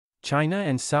China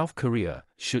and South Korea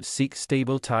should seek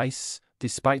stable ties,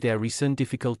 despite their recent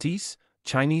difficulties,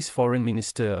 Chinese Foreign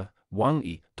Minister Wang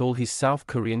Yi told his South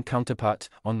Korean counterpart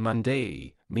on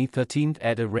Monday, May 13,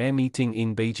 at a rare meeting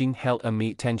in Beijing held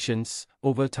amid tensions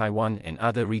over Taiwan and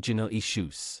other regional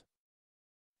issues.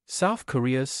 South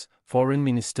Korea's Foreign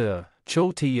Minister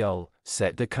Cho Tae-yeol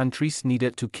said the countries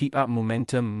needed to keep up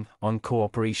momentum on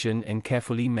cooperation and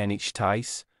carefully manage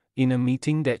ties, in a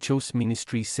meeting that Cho's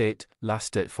ministry said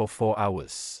lasted for 4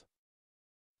 hours.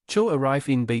 Cho arrived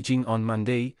in Beijing on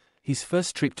Monday, his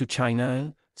first trip to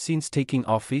China since taking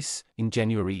office in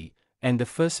January, and the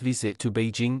first visit to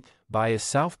Beijing by a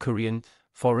South Korean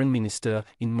foreign minister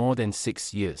in more than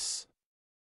 6 years.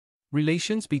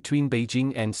 Relations between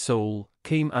Beijing and Seoul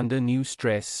came under new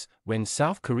stress when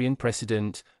South Korean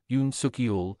President Yoon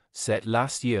Suk-yeol said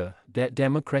last year that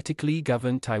democratically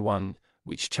governed Taiwan,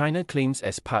 which China claims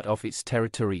as part of its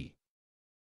territory,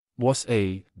 was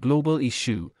a global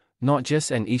issue, not just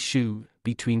an issue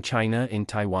between China and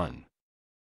Taiwan.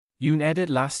 Yoon added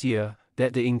last year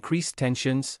that the increased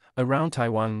tensions around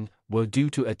Taiwan were due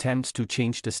to attempts to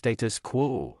change the status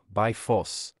quo by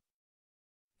force,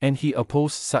 and he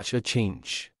opposed such a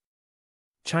change.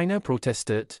 China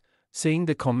protested, saying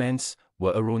the comments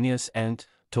were erroneous and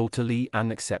totally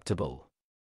unacceptable.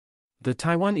 The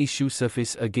Taiwan issue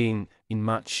surfaced again in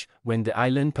March when the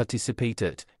island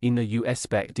participated in a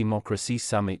US-backed democracy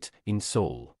summit in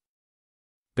Seoul.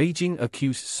 Beijing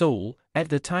accused Seoul at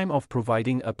the time of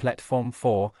providing a platform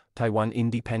for Taiwan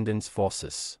independence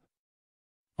forces.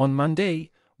 On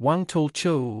Monday, Wang told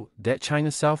Cho that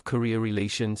China-South Korea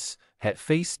relations had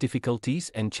faced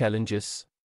difficulties and challenges,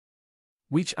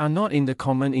 which are not in the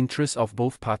common interest of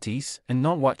both parties and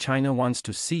not what China wants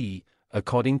to see,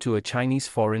 according to a Chinese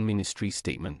Foreign Ministry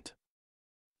statement.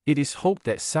 It is hoped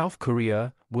that South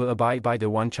Korea will abide by the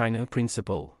One China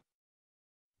principle,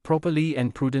 properly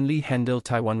and prudently handle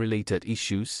Taiwan-related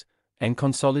issues, and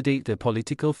consolidate the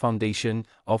political foundation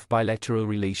of bilateral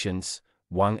relations,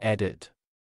 Wang added.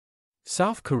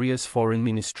 South Korea's foreign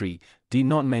ministry did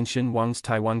not mention Wang's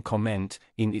Taiwan comment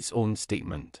in its own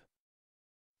statement.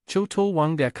 Cho told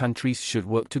Wang their countries should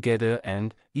work together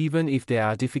and, even if there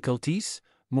are difficulties,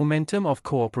 momentum of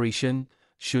cooperation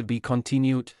should be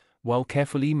continued while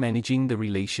carefully managing the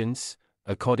relations,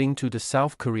 according to the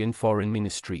South Korean Foreign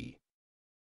Ministry.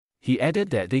 He added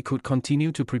that they could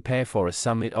continue to prepare for a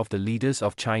summit of the leaders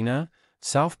of China,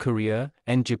 South Korea,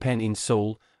 and Japan in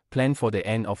Seoul, planned for the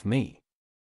end of May.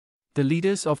 The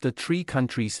leaders of the three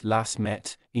countries last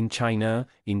met in China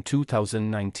in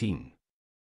 2019.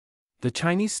 The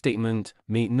Chinese statement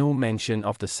made no mention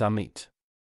of the summit.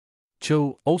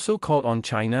 Cho also called on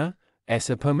China, as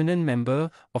a permanent member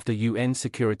of the UN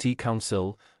Security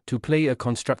Council, to play a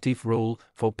constructive role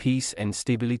for peace and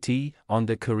stability on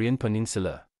the Korean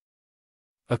Peninsula,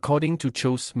 according to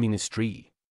Cho's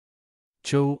ministry.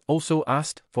 Cho also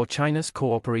asked for China's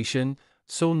cooperation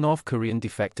so North Korean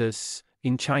defectors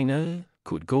in China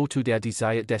could go to their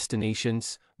desired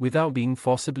destinations without being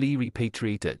forcibly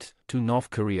repatriated to North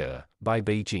Korea by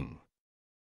Beijing.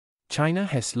 China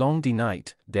has long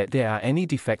denied that there are any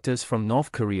defectors from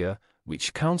North Korea,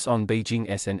 which counts on Beijing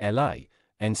as an ally,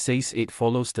 and says it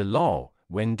follows the law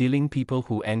when dealing people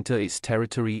who enter its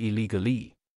territory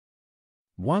illegally.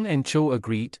 Wang and Cho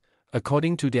agreed,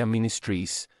 according to their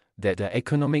ministries, that the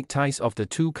economic ties of the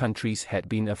two countries had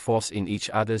been a force in each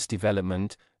other's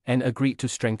development, and agreed to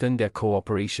strengthen their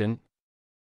cooperation,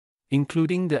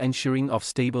 including the ensuring of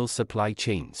stable supply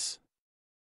chains.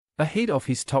 Ahead of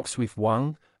his talks with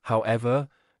Wang, however,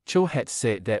 Cho had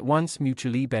said that once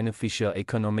mutually beneficial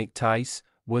economic ties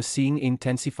were seeing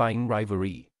intensifying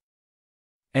rivalry,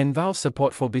 and vowed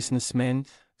support for businessmen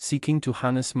seeking to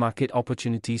harness market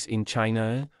opportunities in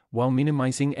China while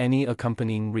minimizing any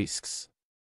accompanying risks.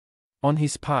 On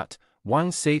his part,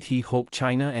 Wang said he hoped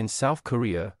China and South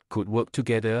Korea could work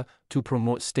together to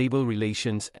promote stable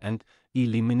relations and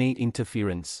eliminate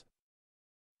interference,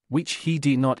 which he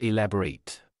did not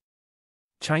elaborate.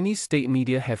 Chinese state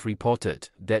media have reported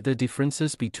that the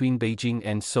differences between Beijing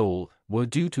and Seoul were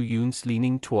due to Yoon's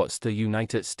leaning towards the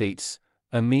United States,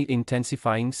 amid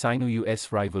intensifying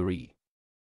Sino-US rivalry.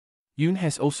 Yoon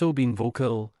has also been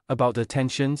vocal about the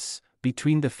tensions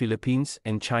between the Philippines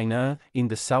and China in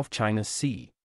the South China Sea.